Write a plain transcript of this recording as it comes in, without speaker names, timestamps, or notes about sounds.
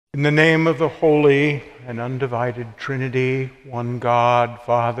In the name of the Holy and Undivided Trinity, one God,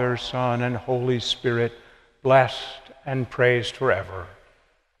 Father, Son, and Holy Spirit, blessed and praised forever.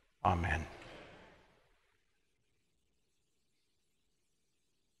 Amen.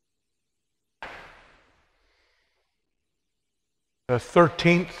 The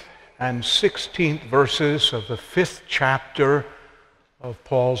 13th and 16th verses of the 5th chapter of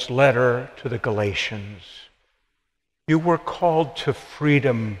Paul's letter to the Galatians. You were called to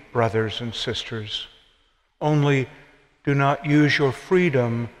freedom, brothers and sisters. Only do not use your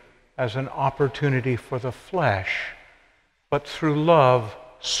freedom as an opportunity for the flesh, but through love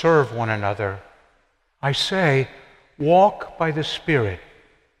serve one another. I say, walk by the Spirit,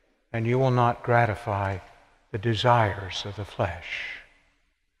 and you will not gratify the desires of the flesh.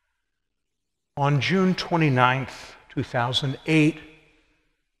 On June 29th, 2008,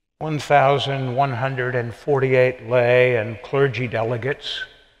 1,148 lay and clergy delegates,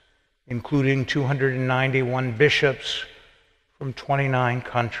 including 291 bishops from 29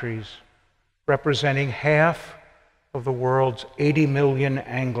 countries, representing half of the world's 80 million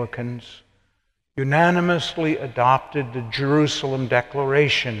Anglicans, unanimously adopted the Jerusalem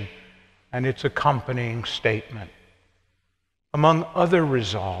Declaration and its accompanying statement. Among other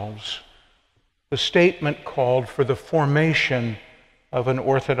resolves, the statement called for the formation of an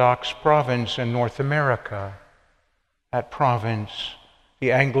Orthodox province in North America. That province,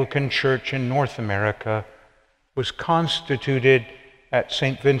 the Anglican Church in North America, was constituted at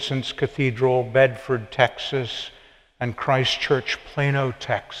St. Vincent's Cathedral, Bedford, Texas, and Christ Church, Plano,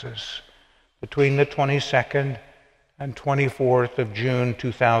 Texas, between the 22nd and 24th of June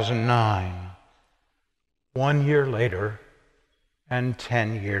 2009. 1 year later and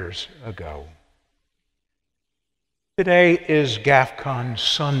 10 years ago. Today is GAFCON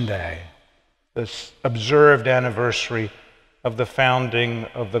Sunday, the observed anniversary of the founding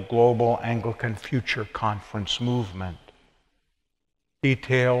of the Global Anglican Future Conference movement.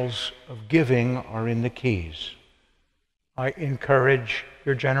 Details of giving are in the keys. I encourage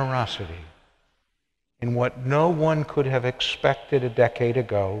your generosity. In what no one could have expected a decade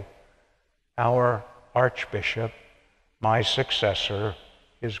ago, our Archbishop, my successor,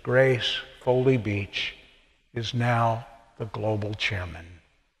 His Grace Foley Beach, is now the global chairman.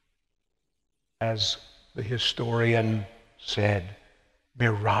 As the historian said,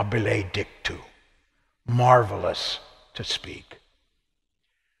 mirabile dictu, marvelous to speak.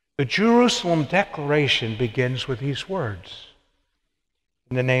 The Jerusalem Declaration begins with these words: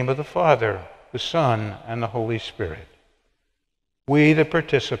 in the name of the Father, the Son, and the Holy Spirit. We, the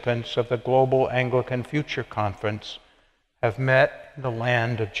participants of the Global Anglican Future Conference, have met in the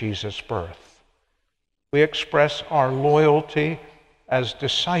land of Jesus' birth. We express our loyalty as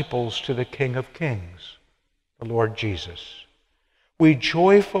disciples to the King of Kings, the Lord Jesus. We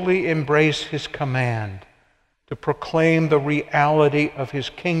joyfully embrace his command to proclaim the reality of his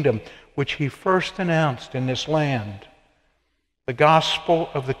kingdom, which he first announced in this land. The gospel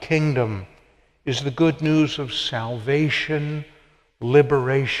of the kingdom is the good news of salvation,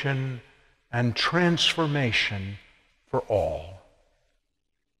 liberation, and transformation for all.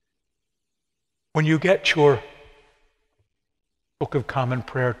 When you get your Book of Common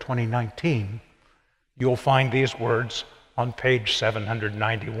Prayer 2019, you'll find these words on page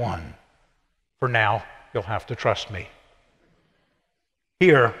 791. For now, you'll have to trust me.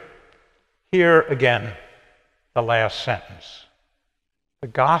 Here again, the last sentence. The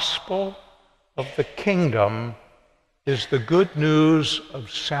gospel of the kingdom is the good news of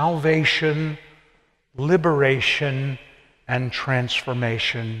salvation, liberation, and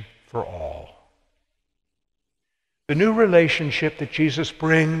transformation for all. The new relationship that Jesus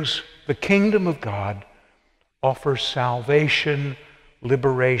brings, the kingdom of God, offers salvation,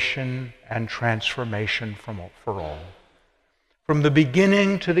 liberation, and transformation for all. From the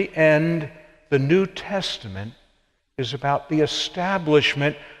beginning to the end, the New Testament is about the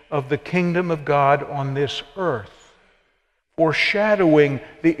establishment of the kingdom of God on this earth, foreshadowing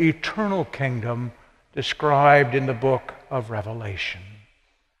the eternal kingdom described in the book of Revelation.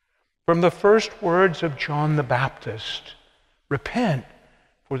 From the first words of John the Baptist, repent,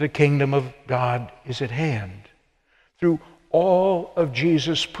 for the kingdom of God is at hand. Through all of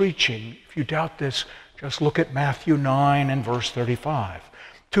Jesus' preaching, if you doubt this, just look at Matthew 9 and verse 35.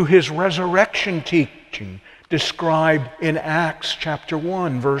 To his resurrection teaching, described in Acts chapter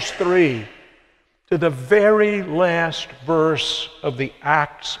 1, verse 3. To the very last verse of the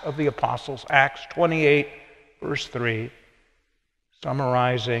Acts of the Apostles, Acts 28, verse 3,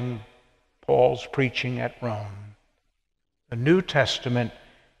 summarizing Paul's preaching at Rome. The New Testament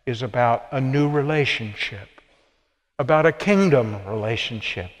is about a new relationship, about a kingdom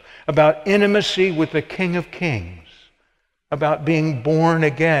relationship, about intimacy with the King of Kings, about being born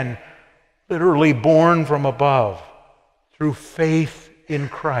again, literally born from above, through faith in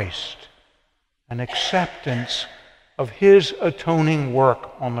Christ, an acceptance of his atoning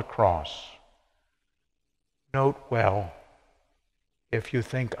work on the cross. Note well, if you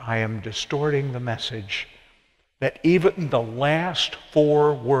think I am distorting the message, that even the last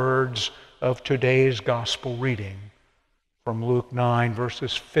 4 words of today's gospel reading from Luke 9,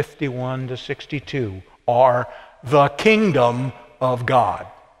 verses 51 to 62, are the kingdom of God.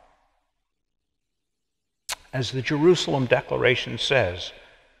 As the Jerusalem Declaration says,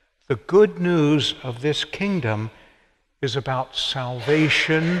 the good news of this kingdom is about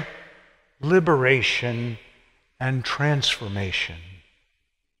salvation, liberation, and transformation.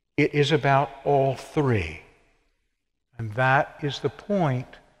 It is about all 3. And that is the point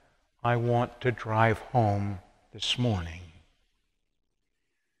I want to drive home this morning.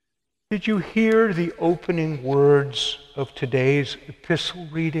 Did you hear the opening words of today's epistle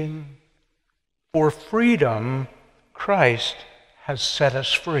reading? For freedom, Christ has set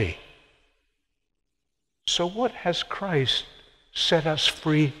us free. So what has Christ set us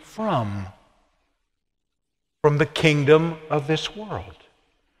free from? From the kingdom of this world.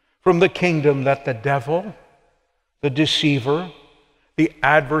 From the kingdom that the devil, the deceiver, the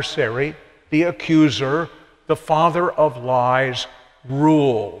adversary, the accuser, the father of lies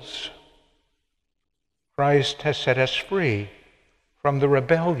rules. Christ has set us free from the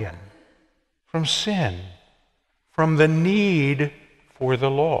rebellion, from sin, from the need for the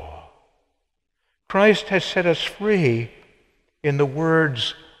law. Christ has set us free, in the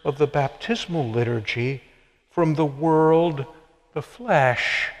words of the baptismal liturgy, from the world, the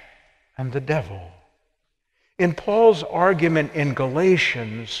flesh, and the devil. In Paul's argument in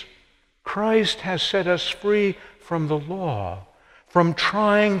Galatians, Christ has set us free from the law, from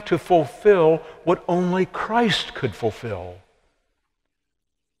trying to fulfill what only Christ could fulfill.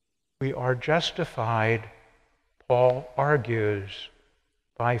 We are justified, Paul argues,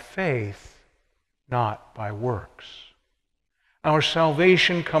 by faith, not by works. Our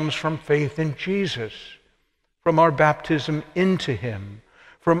salvation comes from faith in Jesus, from our baptism into him,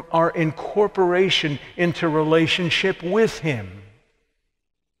 from our incorporation into relationship with him.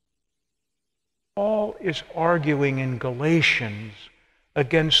 Paul is arguing in Galatians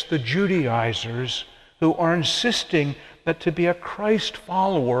against the Judaizers who are insisting that to be a Christ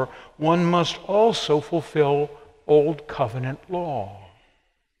follower, one must also fulfill Old Covenant law.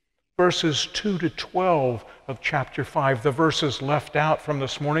 Verses 2 to 12 of chapter 5, the verses left out from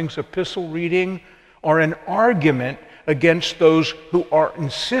this morning's epistle reading, are an argument against those who are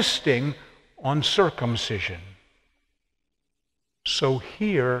insisting on circumcision. So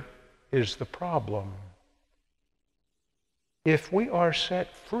here is the problem. If we are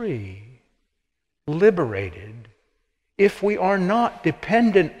set free, liberated, if we are not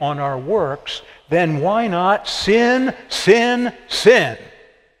dependent on our works, then why not sin, sin, sin?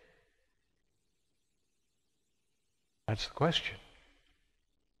 That's the question.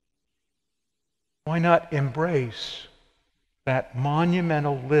 Why not embrace that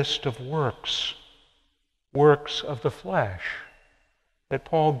monumental list of works, works of the flesh, that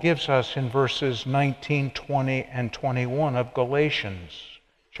Paul gives us in verses 19, 20, and 21 of Galatians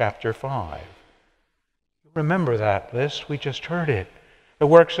chapter 5. Remember that list, we just heard it. The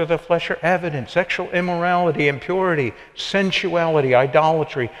works of the flesh are evident: sexual immorality, impurity, sensuality,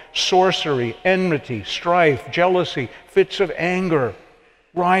 idolatry, sorcery, enmity, strife, jealousy, fits of anger,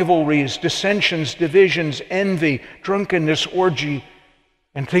 rivalries, dissensions, divisions, envy, drunkenness, orgy,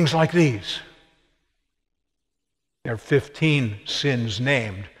 and things like these. There are 15 sins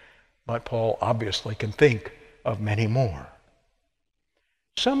named, but Paul obviously can think of many more.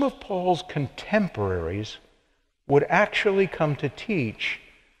 Some of Paul's contemporaries would actually come to teach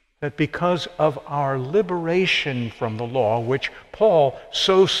that because of our liberation from the law, which Paul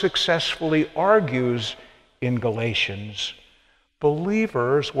so successfully argues in Galatians,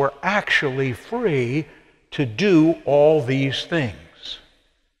 believers were actually free to do all these things.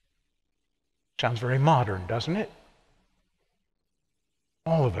 Sounds very modern, doesn't it?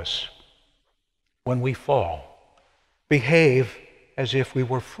 All of us, when we fall, behave as if we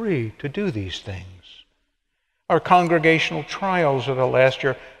were free to do these things. Our congregational trials of the last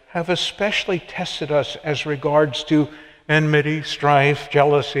year have especially tested us as regards to enmity, strife,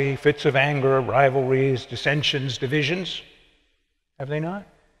 jealousy, fits of anger, rivalries, dissensions, divisions. Have they not?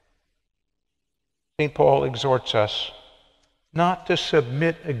 St. Paul exhorts us not to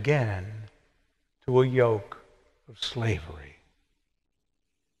submit again to a yoke of slavery.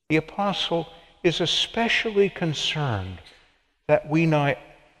 The apostle is especially concerned that we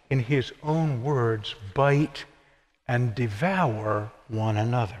in his own words, bite and devour one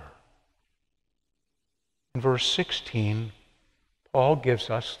another. In verse 16, Paul gives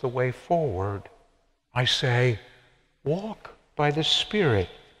us the way forward. I say, walk by the Spirit,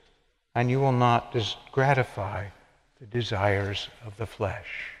 and you will not gratify the desires of the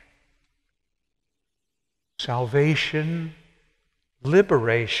flesh. Salvation,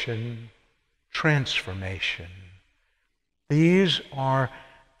 liberation, transformation. These are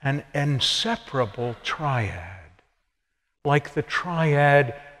an inseparable triad, like the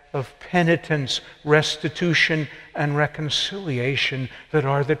triad of penitence, restitution, and reconciliation that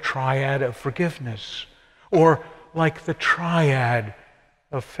are the triad of forgiveness, or like the triad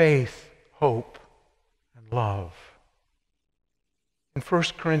of faith, hope, and love. In 1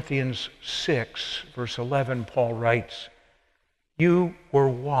 Corinthians 6, verse 11, Paul writes, "You were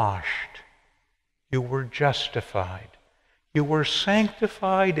washed, you were justified, you were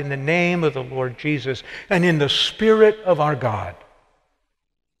sanctified in the name of the Lord Jesus and in the Spirit of our God."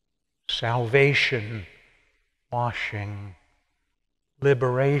 Salvation, washing,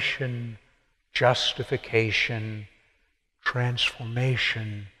 liberation, justification,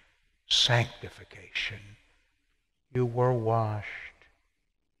 transformation, sanctification. You were washed.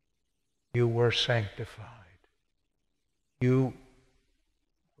 You were sanctified. You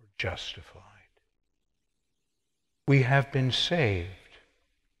were justified. We have been saved.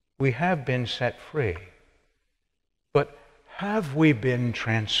 We have been set free. But have we been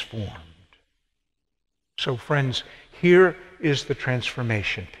transformed? So, friends, here is the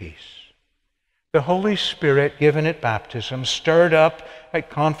transformation piece. The Holy Spirit given at baptism, stirred up at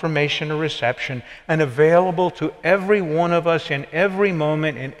confirmation or reception, and available to every one of us in every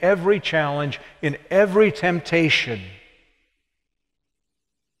moment, in every challenge, in every temptation.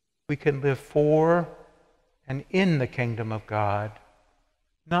 We can live for and in the kingdom of God,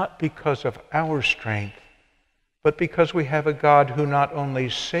 not because of our strength, but because we have a God who not only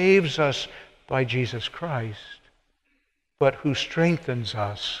saves us by Jesus Christ, but who strengthens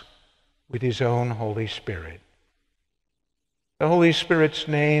us with his own Holy Spirit. The Holy Spirit's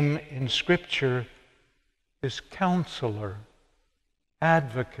name in Scripture is Counselor,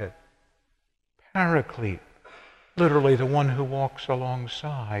 Advocate, Paraclete, literally the one who walks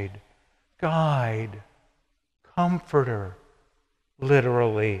alongside, Guide, Comforter,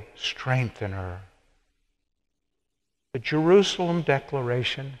 literally Strengthener. The Jerusalem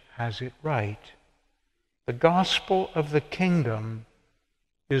Declaration has it right. The gospel of the kingdom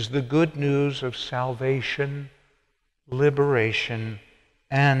is the good news of salvation, liberation,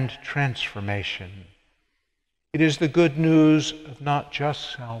 and transformation. It is the good news of not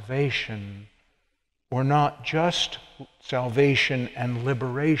just salvation, or not just salvation and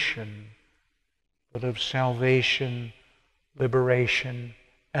liberation, but of salvation, liberation,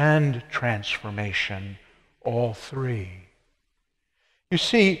 and transformation, all three. You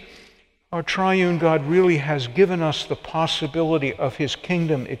see, our triune God really has given us the possibility of his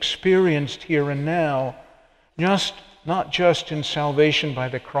kingdom experienced here and now, not just in salvation by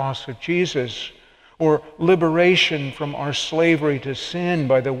the cross of Jesus, or liberation from our slavery to sin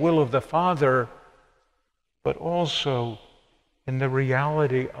by the will of the Father, but also in the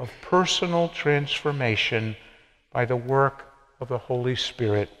reality of personal transformation by the work of the Holy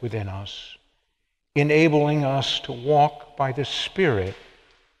Spirit within us, enabling us to walk by the Spirit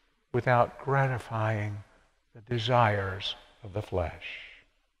without gratifying the desires of the flesh.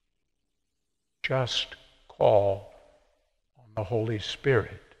 Just call on the Holy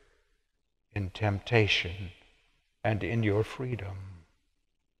Spirit in temptation and in your freedom.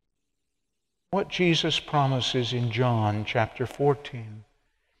 What Jesus promises in John chapter 14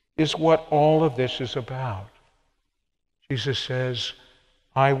 is what all of this is about. Jesus says,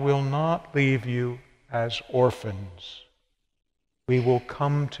 "I will not leave you as orphans. We will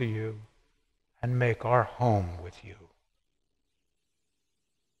come to you and make our home with you."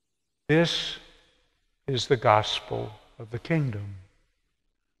 This is the gospel of the kingdom,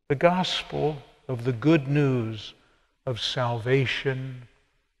 the gospel of the good news of salvation,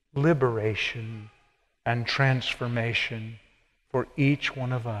 liberation, and transformation for each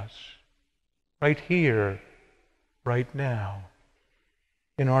one of us, right here, right now,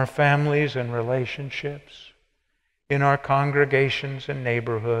 in our families and relationships, in our congregations and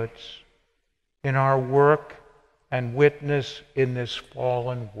neighborhoods, in our work and witness in this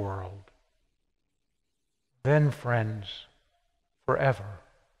fallen world. Then, friends, forever.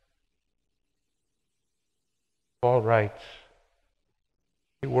 Paul writes,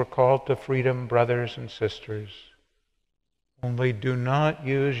 "You were called to freedom, brothers and sisters. Only do not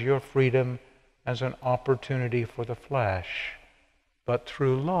use your freedom as an opportunity for the flesh, but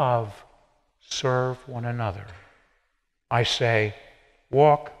through love serve one another. I say,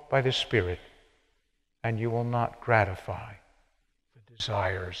 walk by the Spirit, and you will not gratify the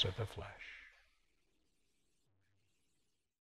desires of the flesh.